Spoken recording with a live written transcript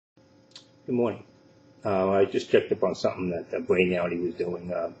Good morning. I just checked up on something that Brainouty was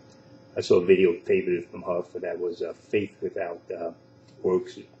doing. I saw a video favorited from her for that was Faith without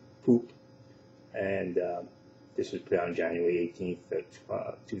Works Poop. And this was put out on January 18th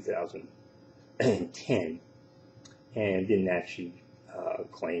of 2010. And in that she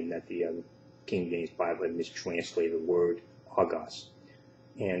claimed that the King James Bible had mistranslated the word argos.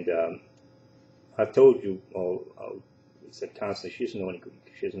 And I've told you, it's a constant, she doesn't know any Greek.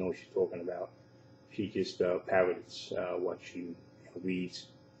 She doesn't know what she's talking about. She just parrots what she reads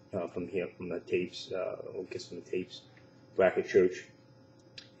from the tapes, or gets from the tapes, Bracket Church.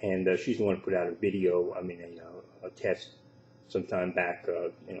 And she's the one who put out a video, a test sometime back,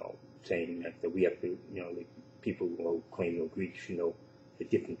 saying that we have to, the people who claim to know Greek should know the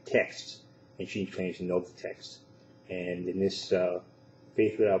different texts, and she claims to know the text. And in this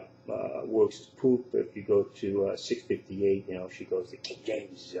Faith Without Works is Poop, if you go to 658, she goes, the King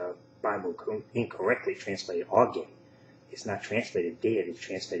James Bible incorrectly translated argos. It's not translated dead, it's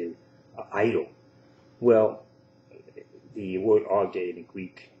translated idle. Well, the word argos in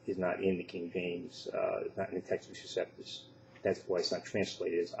Greek is not in the King James, it's not in the Textus Receptus. That's why it's not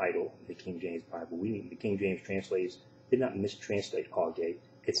translated as idle in the King James Bible. The King James translators did not mistranslate argos.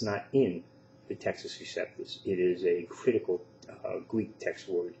 It's not in the Textus Receptus. It is a critical Greek text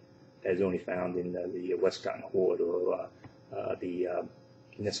word that is only found in the Westcott Horde or the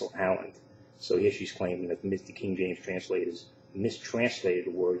Nissel Island. So here she's claiming that the King James translators mistranslated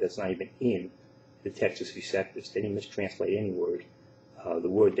a word that's not even in the Textus Receptus. They didn't mistranslate any word. The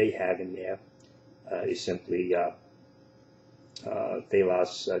word they have in there is simply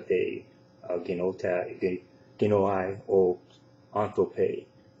thelos de genoi o anthrope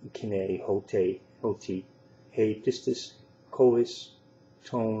kine hoti he pistis cois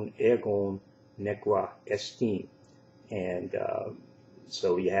ton ergon nekra esteem. And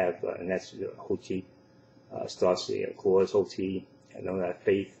so we have, and that's hoti, starts the clause hoti, and then that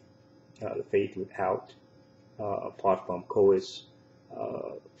faith, the faith without, apart from cois,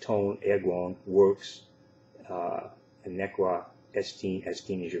 ton ergon, works, and nekra esteem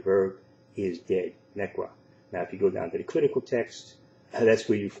is your verb, is dead, nekra. Now if you go down to the critical text, that's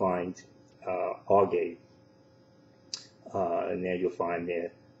where you find argos. And there you'll find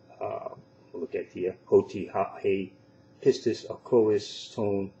there, look at here, hoti, he, pistis, cois,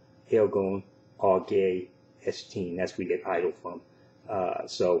 ton, ergon, argos, esteem. That's where we get idle from.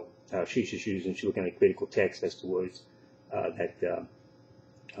 So she's just using, she's looking at critical text. That's the words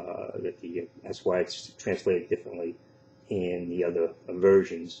that's why it's translated differently in the other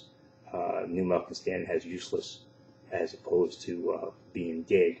versions. New American Standard has useless as opposed to being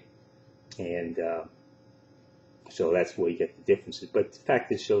dead. And so that's where you get the differences. But the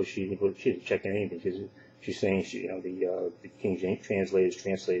fact is, so she didn't check anything. She's saying the King James translators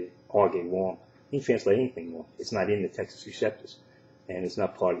translated argos wrong. He didn't translate anything wrong. It's not in the Textus Receptus, and it's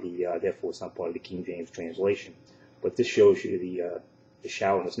not part of the therefore it's not part of the King James translation. But this shows you the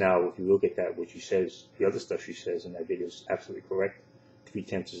shallowness. Now, if you look at that, what she says, the other stuff she says in that video is absolutely correct. 3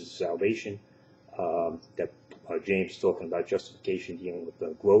 tenths is salvation. That James is talking about justification, dealing with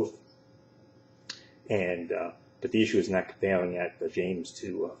growth, and but the issue is not comparing that James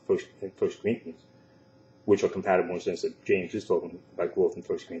to First Corinthians, which are compatible in the sense that James is talking about growth in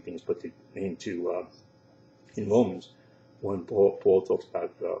 1 Corinthians, but in Romans, when Paul talks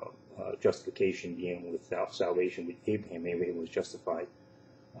about justification dealing with salvation with Abraham was justified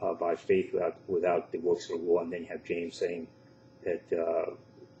by faith without the works of the law, and then you have James saying that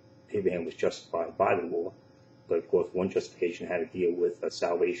Abraham was justified by the law. But of course, one justification had to deal with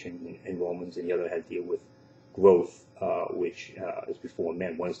salvation in Romans, and the other had to deal with growth, which is before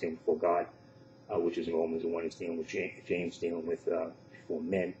men. One is dealing before God, which is in Romans, and one is dealing with James dealing with before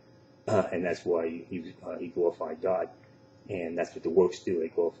men, and that's why he glorified God, and that's what the works do. They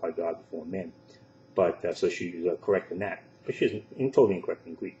glorify God before men. But so she's correct in that, but she's totally incorrect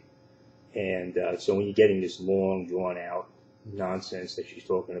in Greek. And so when you're getting this long, drawn-out nonsense that she's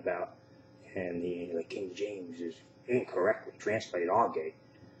talking about, and the King James is incorrectly translated argos,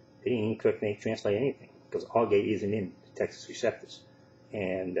 they didn't incorrectly translate anything, because argos isn't in the Textus Receptus,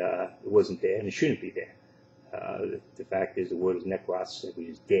 and it wasn't there, and it shouldn't be there. The fact is, the word is nekros, which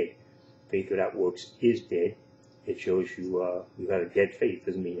is dead. Faith without works is dead. It shows you you have a dead faith.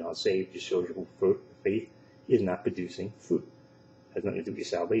 Doesn't mean you're not saved. It just shows you faith is not producing fruit. It has nothing to do with your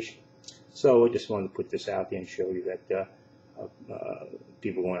salvation. So I just wanted to put this out there and show you that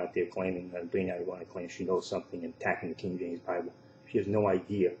people going out there claiming, Brainouty going to claim she knows something and attacking the King James Bible. She has no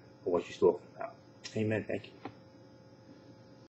idea of what she's talking about. Amen. Thank you.